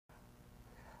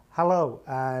Hello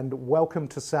and welcome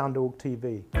to SoundOrg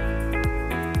TV.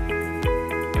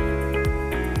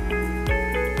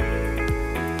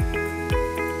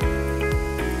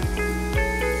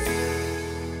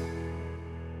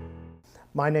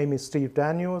 My name is Steve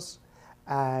Daniels,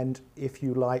 and if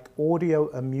you like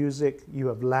audio and music, you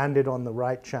have landed on the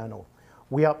right channel.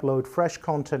 We upload fresh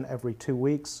content every 2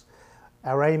 weeks.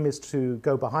 Our aim is to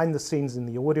go behind the scenes in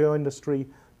the audio industry,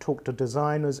 talk to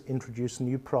designers, introduce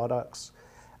new products.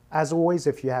 As always,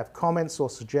 if you have comments or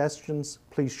suggestions,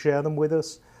 please share them with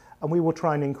us, and we will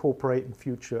try and incorporate in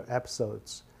future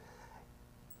episodes.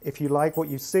 If you like what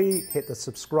you see, hit the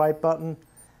subscribe button.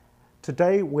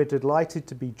 Today, we're delighted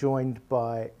to be joined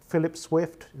by Philip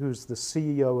Swift, who's the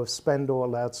CEO of Spendor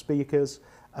loudspeakers,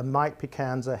 and Mike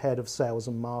Picanza, head of sales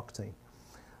and marketing.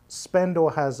 Spendor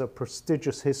has a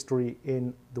prestigious history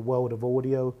in the world of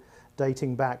audio,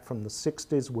 dating back from the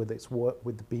 60s with its work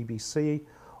with the BBC,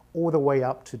 all the way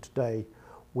up to today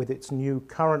with its new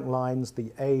current lines,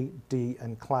 the A, D,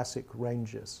 and Classic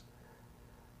ranges.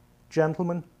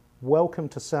 Gentlemen, welcome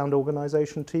to Sound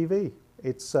Organization TV.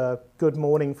 It's good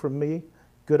morning from me,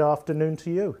 good afternoon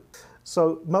to you.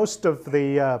 So most of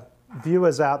the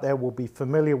viewers out there will be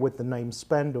familiar with the name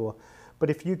Spendor, but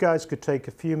if you guys could take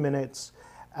a few minutes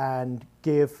and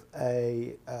give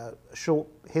a short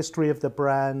history of the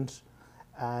brand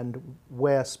and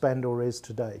where Spendor is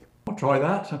today. I'll try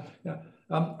that. Yeah.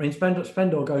 I mean,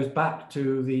 Spendor goes back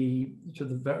to the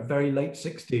very late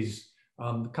 60s.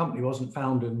 The company wasn't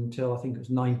founded until I think it was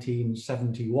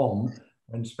 1971,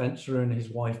 when Spencer and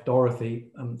his wife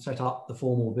Dorothy set up the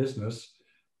formal business.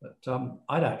 But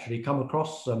I'd actually come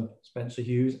across Spencer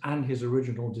Hughes and his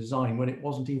original design when it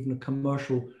wasn't even a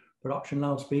commercial production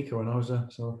loudspeaker, and I was a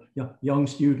sort of young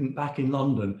student back in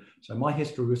London. So my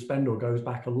history with Spendor goes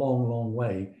back a long, long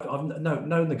way. I've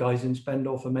known the guys in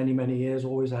Spendor for many, many years,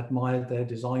 always admired their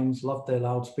designs, loved their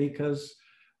loudspeakers.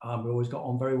 We always got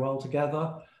on very well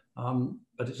together.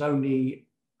 But it's only,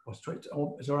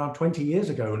 it's around 20 years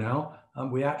ago now,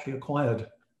 we actually acquired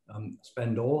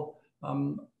Spendor.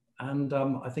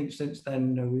 I think since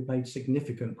then, we've made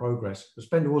significant progress.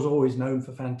 Spendor was always known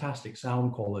for fantastic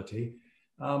sound quality,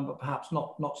 but perhaps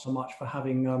not so much for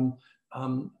having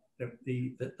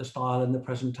the style and the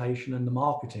presentation and the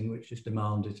marketing which is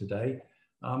demanded today.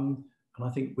 And I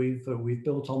think we've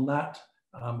built on that.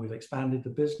 We've expanded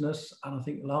the business, and I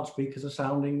think the loudspeakers are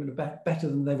sounding better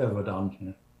than they've ever done.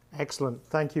 Yeah. Excellent,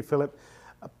 thank you, Philip.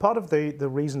 Part of the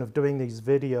reason of doing these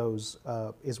videos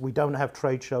is we don't have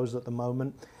trade shows at the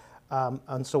moment,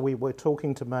 and so we're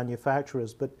talking to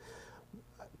manufacturers. But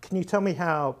can you tell me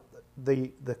how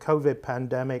the COVID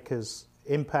pandemic has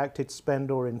impacted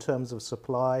Spendor in terms of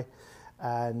supply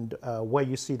and where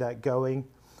you see that going?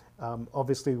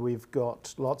 Obviously, we've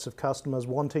got lots of customers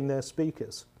wanting their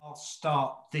speakers. I'll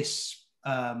start this.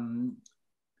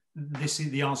 This is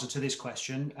the answer to this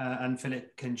question, and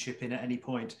Philip can chip in at any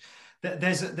point.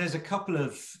 There's a couple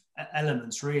of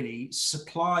elements, really.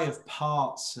 Supply of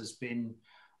parts has been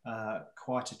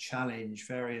quite a challenge.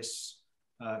 Various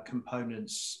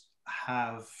components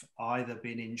have either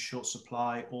been in short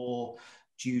supply or,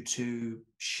 due to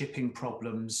shipping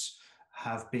problems,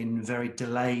 have been very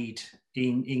delayed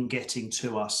in getting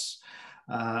to us.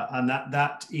 And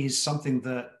that is something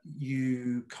that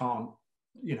you can't,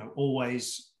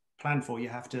 always plan for. You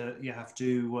have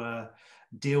to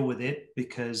deal with it,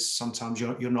 because sometimes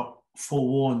you're not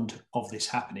forewarned of this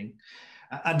happening.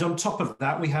 And on top of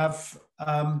that, we have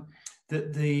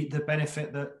the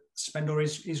benefit that Spendor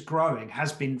is growing,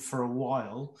 has been for a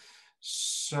while.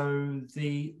 So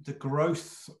the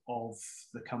growth of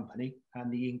the company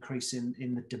and the increase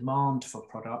in the demand for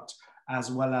product, as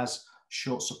well as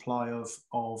short supply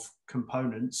of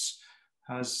components,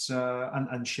 has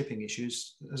and shipping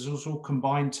issues, has also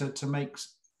combined to make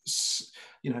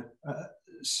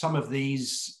some of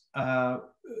these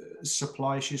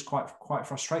supply issues quite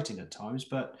frustrating at times.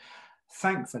 But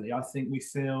thankfully, I think we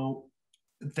feel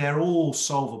they're all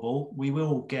solvable. We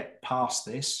will get past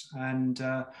this, and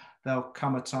there'll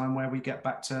come a time where we get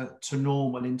back to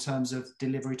normal in terms of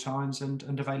delivery times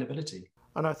and availability.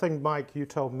 And I think, Mike, you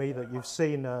told me that you've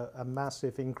seen a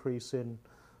massive increase in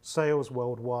sales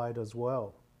worldwide as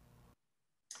well.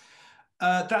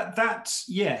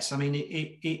 Yes. I mean,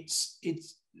 it's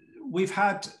we've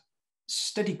had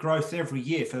steady growth every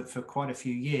year for quite a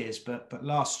few years, but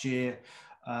last year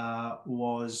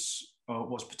was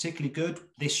particularly good.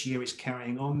 This year is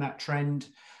carrying on that trend.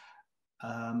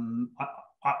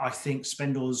 I think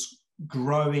Spendor's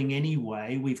growing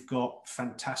anyway. We've got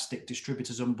fantastic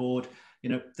distributors on board.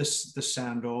 The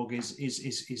SoundOrg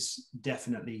is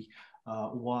definitely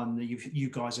one, you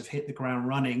guys have hit the ground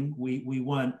running. We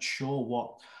weren't sure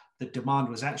what the demand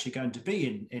was actually going to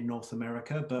be in North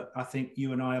America, but I think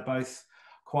you and I are both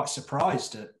quite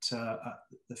surprised at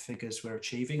the figures we're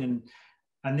achieving.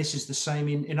 And this is the same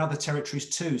in other territories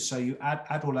too. So you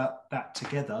add all that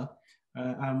together,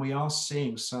 and we are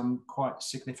seeing some quite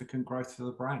significant growth for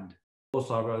the brand.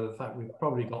 Also, the fact we've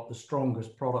probably got the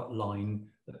strongest product line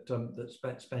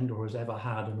that Spendor has ever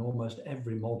had, and almost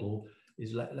every model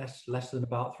is less than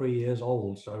about 3 years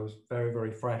old. So it's very,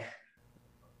 very fresh.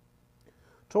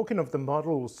 Talking of the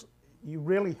models, you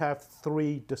really have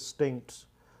 3 distinct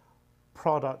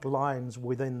product lines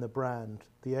within the brand,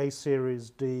 the A Series,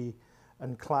 D,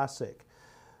 and Classic.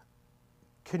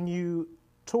 Can you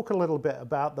talk a little bit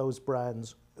about those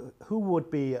brands? Who would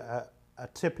be a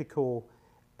typical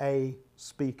A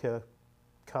speaker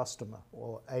customer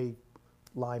or A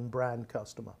line brand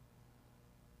customer?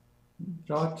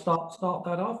 Shall I start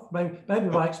that off? Maybe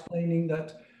by explaining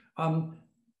that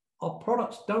our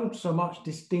products don't so much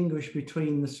distinguish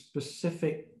between the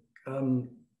specific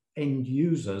end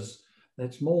users.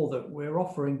 It's more that we're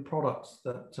offering products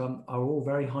that are all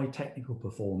very high technical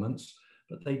performance,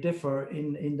 but they differ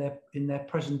in their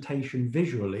presentation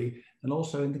visually and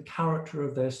also in the character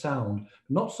of their sound.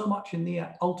 Not so much in the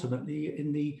ultimately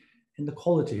in the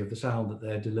quality of the sound that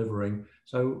they're delivering.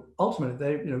 So ultimately,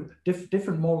 they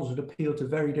different models would appeal to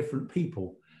very different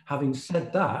people. Having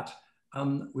said that,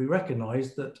 we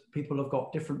recognise that people have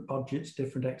got different budgets,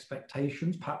 different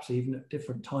expectations, perhaps even at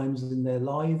different times in their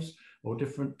lives, or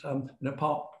different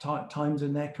times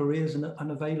in their careers,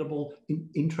 and available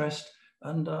interest,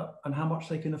 and how much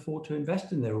they can afford to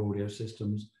invest in their audio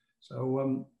systems.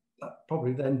 So that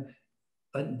probably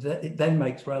it then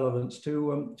makes relevance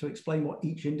to explain what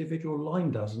each individual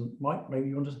line does. And Mike, maybe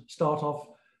you want to start off,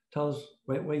 tell us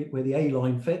where the A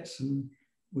line fits, and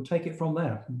we'll take it from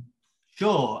there.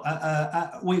 Sure.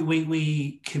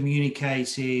 We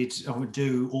communicated, and we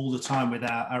do all the time with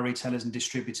our retailers and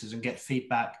distributors, and get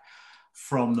feedback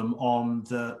from them on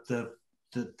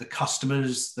the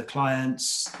customers, the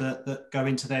clients that go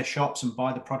into their shops and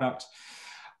buy the product.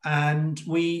 And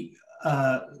we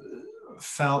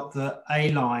felt that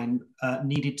A-line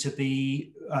needed to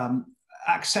be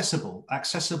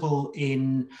accessible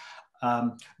in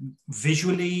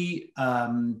visually,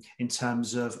 in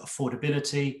terms of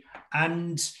affordability,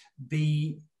 and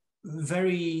be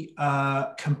very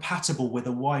compatible with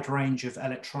a wide range of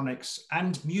electronics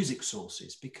and music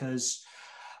sources, because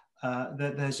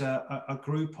there's a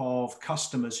group of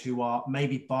customers who are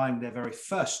maybe buying their very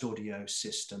first audio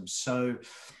system. So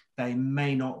they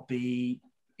may not be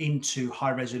into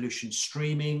high resolution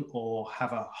streaming or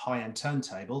have a high-end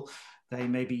turntable. They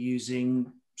may be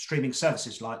using streaming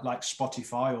services like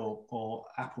Spotify or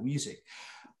Apple Music.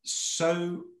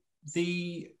 So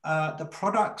the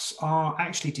products are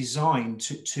actually designed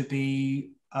to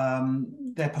be,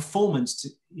 their performance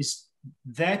is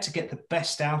there to get the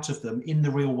best out of them in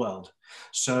the real world.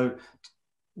 So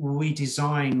we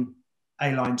design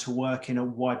A-line to work in a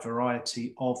wide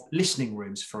variety of listening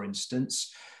rooms, for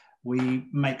instance. We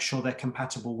make sure they're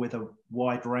compatible with a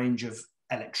wide range of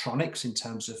electronics in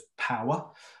terms of power.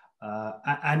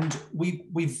 And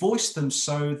we voice them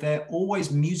so they're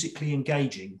always musically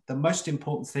engaging. The most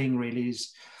important thing really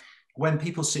is when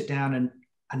people sit down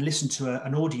and listen to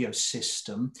an audio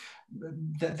system,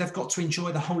 they've got to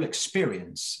enjoy the whole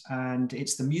experience. And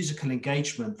it's the musical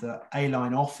engagement that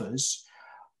A-line offers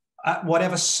at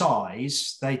whatever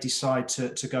size they decide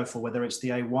to go for, whether it's the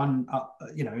A1 up,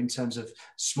 in terms of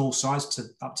small size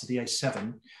up to the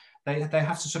A7. They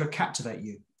have to sort of captivate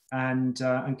you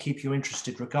and keep you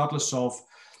interested, regardless of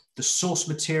the source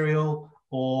material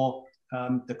or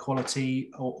the quality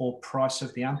or price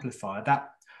of the amplifier.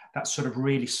 That sort of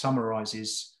really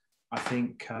summarizes, I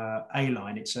think,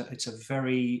 A-line. It's a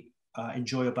very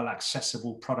enjoyable,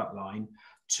 accessible product line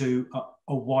to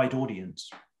a wide audience.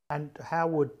 And how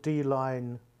would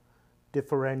D-line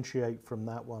differentiate from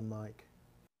that one, Mike?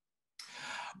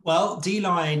 Well,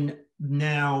 D-line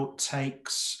now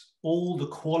takes all the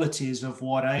qualities of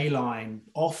what A-line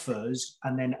offers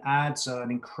and then adds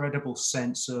an incredible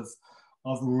sense of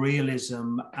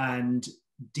realism and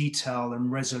detail and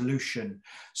resolution.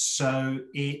 So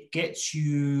it gets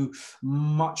you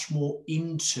much more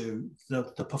into the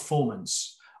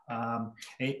performance.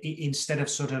 Instead of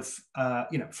sort of,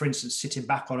 for instance, sitting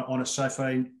back on a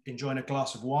sofa enjoying a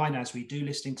glass of wine as we do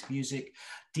listening to music,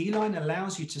 D-line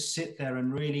allows you to sit there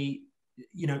and really,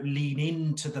 lean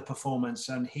into the performance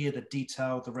and hear the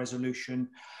detail, the resolution,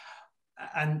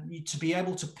 and to be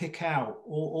able to pick out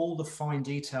all the fine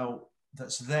detail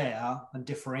that's there and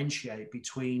differentiate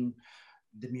between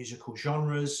the musical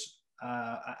genres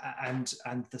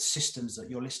and the systems that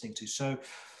you're listening to. So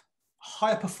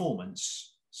higher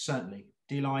performance, certainly.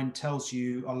 D-Line tells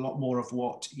you a lot more of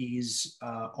what is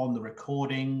on the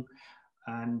recording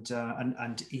and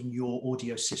in your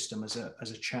audio system as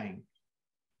a chain.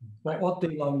 What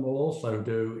D-Line will also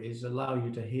do is allow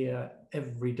you to hear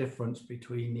every difference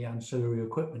between the ancillary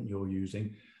equipment you're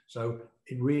using. So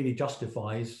it really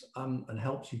justifies and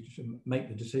helps you to make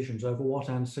the decisions over what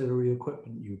ancillary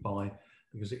equipment you buy,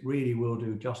 because it really will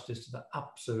do justice to the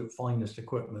absolute finest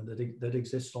equipment that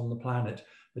exists on the planet.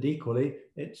 But equally,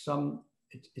 it's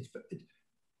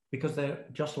because they're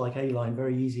just like A-Line,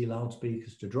 very easy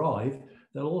loudspeakers to drive.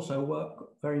 They'll also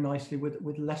work very nicely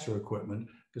with lesser equipment,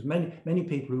 because many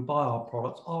people who buy our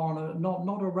products are on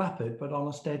not a rapid, but on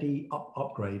a steady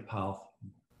upgrade path.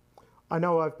 I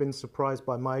know I've been surprised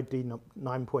by my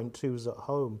D9.2s at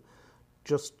home,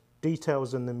 just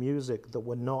details in the music that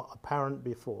were not apparent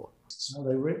before. No,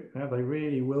 they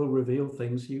really will reveal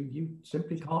things you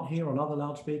simply can't hear on other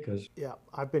loudspeakers. Yeah,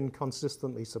 I've been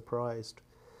consistently surprised.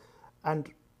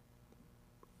 And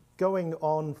going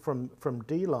on from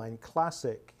D-Line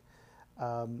Classic,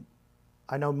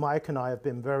 I know Mike and I have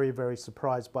been very, very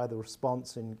surprised by the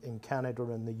response in Canada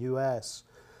and the US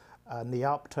and the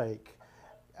uptake.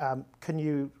 Can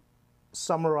you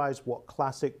summarize what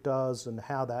Classic does and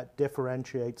how that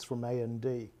differentiates from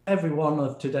A&D? Every one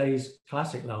of today's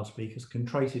Classic loudspeakers can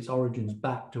trace its origins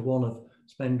back to one of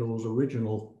Spendor's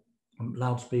original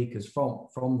loudspeakers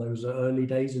from those early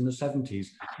days in the 70s.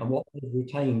 And what we've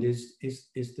retained is the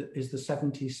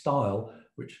 70s style,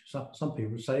 which some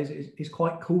people say is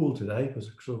quite cool today, because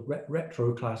it's sort of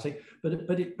retro classic,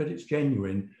 but it's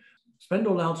genuine.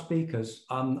 Spendor loudspeakers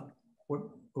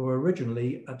were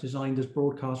originally designed as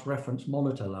broadcast reference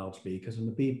monitor loudspeakers,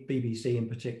 and the BBC in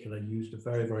particular used a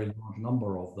very, very large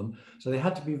number of them. So they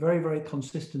had to be very, very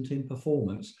consistent in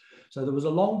performance. So there was a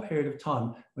long period of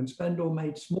time when Spendor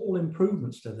made small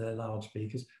improvements to their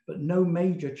loudspeakers, but no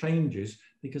major changes,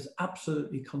 because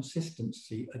absolutely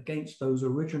consistency against those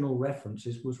original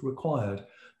references was required.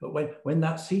 But when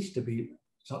that ceased to be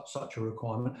such a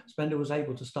requirement, Spendor was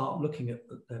able to start looking at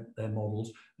their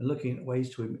models and looking at ways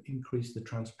to increase the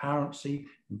transparency,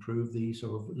 improve the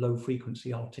sort of low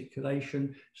frequency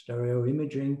articulation, stereo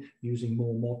imaging, using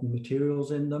more modern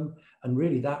materials in them. And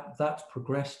really that's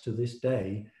progressed to this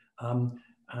day.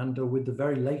 And with the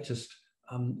very latest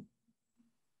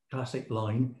Classic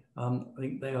line, I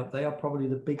think they are probably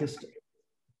the biggest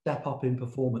step up in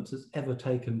performance that's ever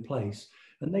taken place.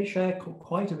 And they share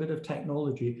quite a bit of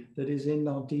technology that is in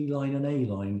our D-Line and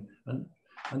A-Line. And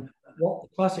what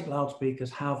the Classic loudspeakers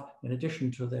have, in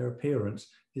addition to their appearance,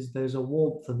 is there's a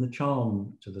warmth and the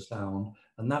charm to the sound.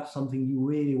 And that's something you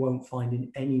really won't find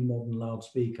in any modern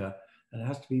loudspeaker. And it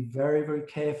has to be very, very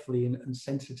carefully and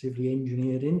sensitively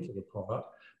engineered into the product,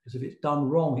 because if it's done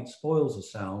wrong, it spoils the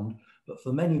sound. But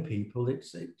for many people, it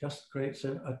just creates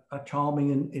a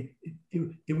charming and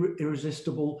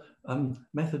irresistible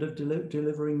method of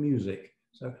delivering music.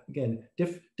 So again,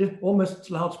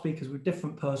 almost loudspeakers with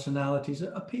different personalities,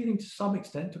 appealing to some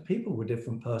extent to people with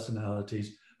different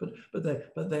personalities.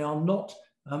 But they are not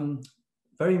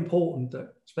very important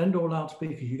that Spendor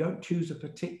loudspeakers, you don't choose a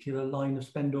particular line of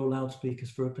Spendor loudspeakers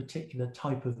for a particular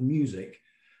type of music,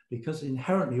 because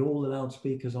inherently all the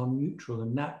loudspeakers are neutral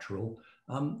and natural.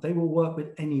 They will work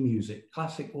with any music.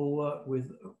 Classic will work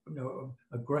with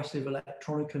aggressive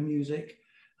electronica music.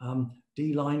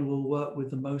 D-Line will work with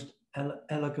the most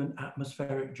elegant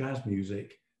atmospheric jazz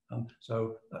music.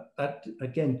 So that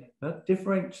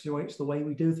differentiates the way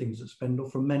we do things at Spendor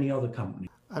from many other companies.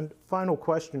 And final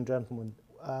question, gentlemen.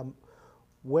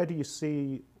 Where do you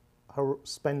see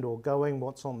Spendor going?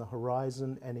 What's on the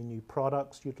horizon? Any new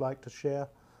products you'd like to share?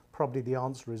 Probably the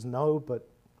answer is no, but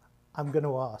I'm going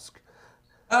to ask.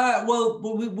 Well,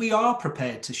 we are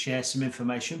prepared to share some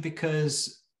information,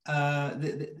 because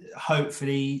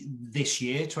hopefully this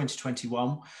year,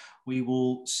 2021, we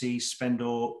will see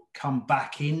Spendor come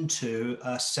back into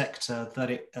a sector that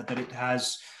it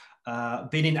has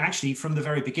been in actually from the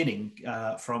very beginning,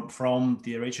 from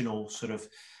the original sort of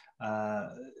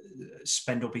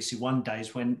Spendor BC1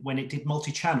 days when it did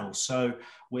multi-channel. So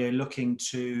we're looking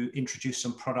to introduce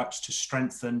some products to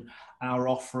strengthen our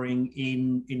offering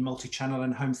in multi-channel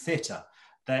and home theatre.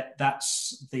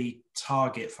 That's the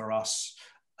target for us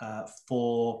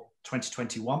for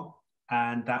 2021,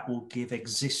 and that will give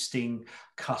existing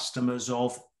customers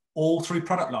of all three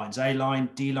product lines, A-Line,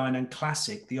 D-Line and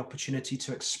Classic, the opportunity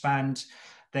to expand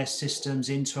their systems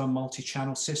into a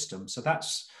multi-channel system. So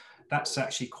that's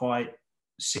actually quite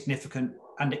significant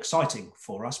and exciting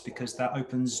for us, because that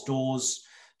opens doors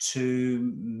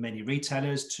to many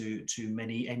retailers, to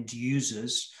many end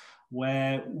users,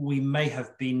 where we may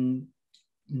have been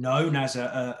known as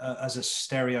a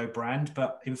stereo brand,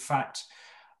 but in fact,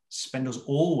 Spendor's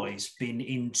always been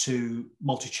into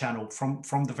multi-channel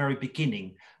from the very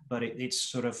beginning, but it's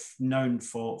sort of known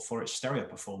for its stereo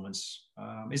performance.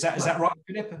 Is that right,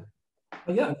 Philip?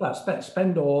 Yeah, in fact,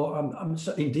 Spendor,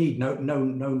 indeed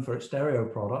known for its stereo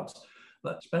products,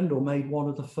 but Spendor made one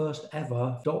of the first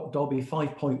ever Dolby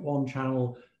 5.1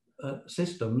 channel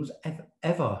systems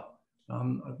ever.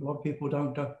 A lot of people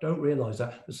don't realize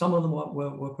that, but some of them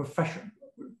were professional,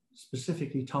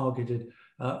 specifically targeted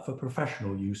for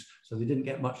professional use, so they didn't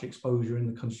get much exposure in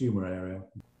the consumer area.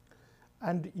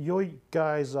 And you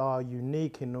guys are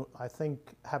unique in, I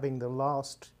think, having the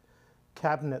last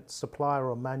cabinet supplier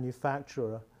or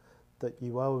manufacturer that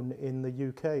you own in the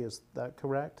UK. Is that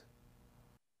correct?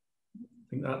 I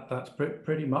think that's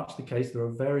pretty much the case. There are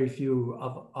very few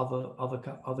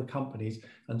other companies,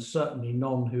 and certainly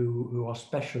none who are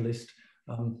specialist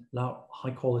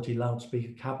high quality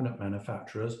loudspeaker cabinet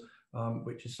manufacturers,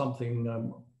 which is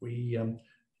something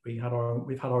we've had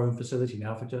our own facility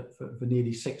now for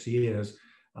nearly 6 years,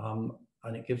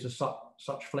 and it gives us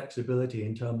such flexibility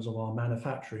in terms of our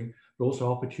manufacturing, but also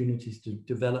opportunities to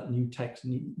develop new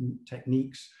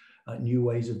techniques, new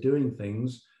ways of doing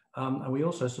things. And we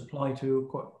also supply to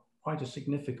quite a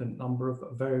significant number of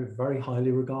very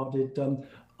highly regarded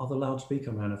other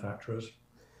loudspeaker manufacturers.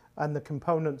 And the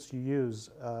components you use,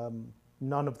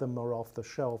 none of them are off the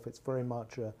shelf. It's very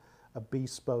much a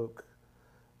bespoke,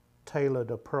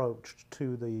 tailored approach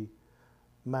to the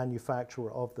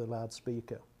manufacturer of the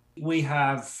loudspeaker. We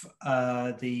have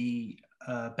the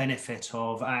benefit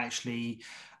of actually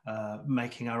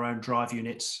making our own drive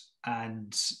units,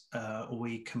 and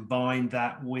we combine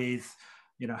that with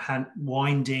hand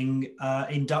winding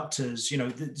inductors,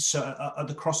 at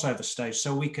the crossover stage.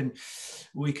 So we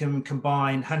can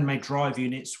combine handmade drive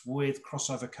units with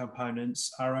crossover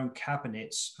components, our own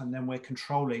cabinets, and then we're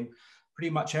controlling pretty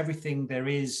much everything there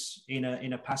is in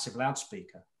a passive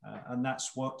loudspeaker, and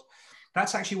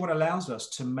that's actually what allows us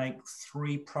to make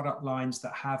 3 product lines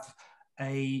that have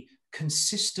a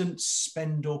consistent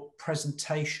Spendor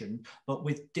presentation, but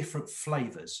with different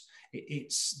flavors.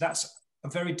 That's a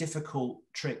very difficult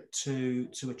trick to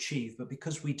achieve, but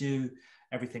because we do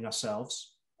everything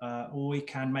ourselves, we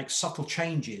can make subtle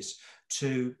changes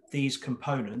to these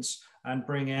components and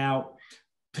bring out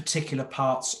particular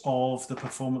parts of the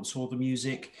performance or the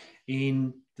music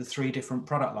in the 3 different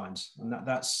product lines. And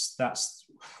that's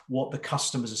what the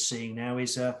customers are seeing now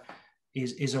is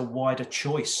a wider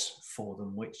choice for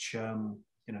them, which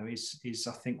is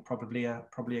I think probably a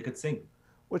good thing.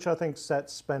 Which I think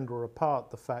sets Spendor apart,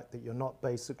 the fact that you're not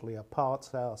basically a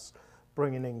parts house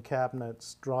bringing in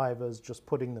cabinets, drivers, just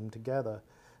putting them together.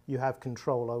 You have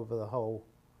control over the whole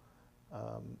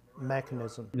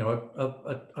mechanism.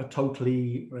 A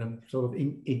totally sort of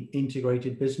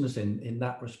integrated business in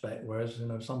that respect. Whereas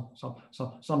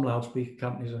some loudspeaker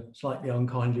companies are slightly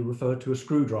unkindly referred to as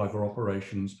screwdriver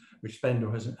operations, which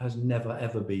Spendor has never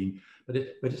ever been. But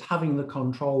it's having the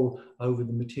control over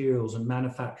the materials and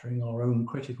manufacturing our own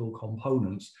critical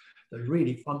components that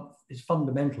really is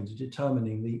fundamental to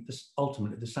determining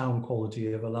ultimately the sound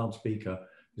quality of a loudspeaker.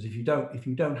 Because if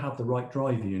you don't have the right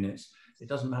drive units, it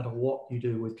doesn't matter what you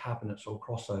do with cabinets or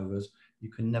crossovers,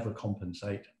 you can never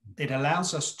compensate. It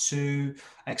allows us to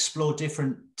explore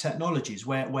different technologies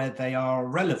where they are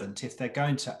relevant. If they're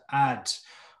going to add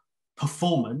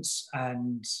performance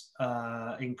and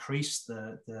increase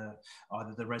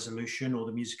either the resolution or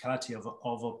the musicality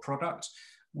of a product,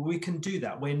 we can do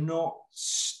that. We're not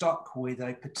stuck with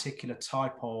a particular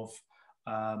type of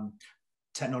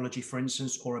technology, for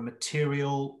instance, or a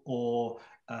material, or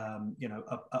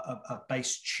a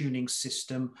bass tuning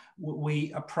system.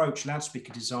 We approach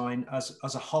loudspeaker design as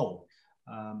a whole.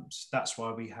 So that's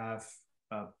why we have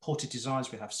ported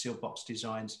designs, we have sealed box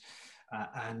designs,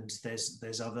 and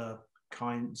there's other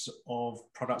kinds of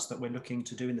products that we're looking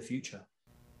to do in the future.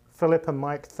 Philip and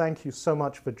Mike, thank you so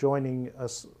much for joining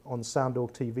us on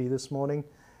SoundOrg TV this morning.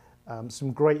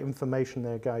 Some great information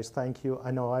there, guys. Thank you.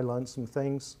 I know I learned some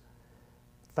things.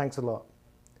 Thanks a lot.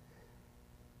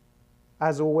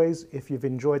 As always, if you've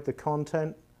enjoyed the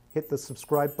content, hit the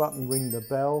subscribe button, ring the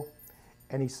bell.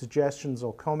 Any suggestions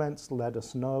or comments, let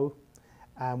us know.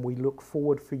 And we look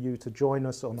forward for you to join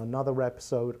us on another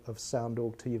episode of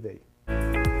SoundOrg TV.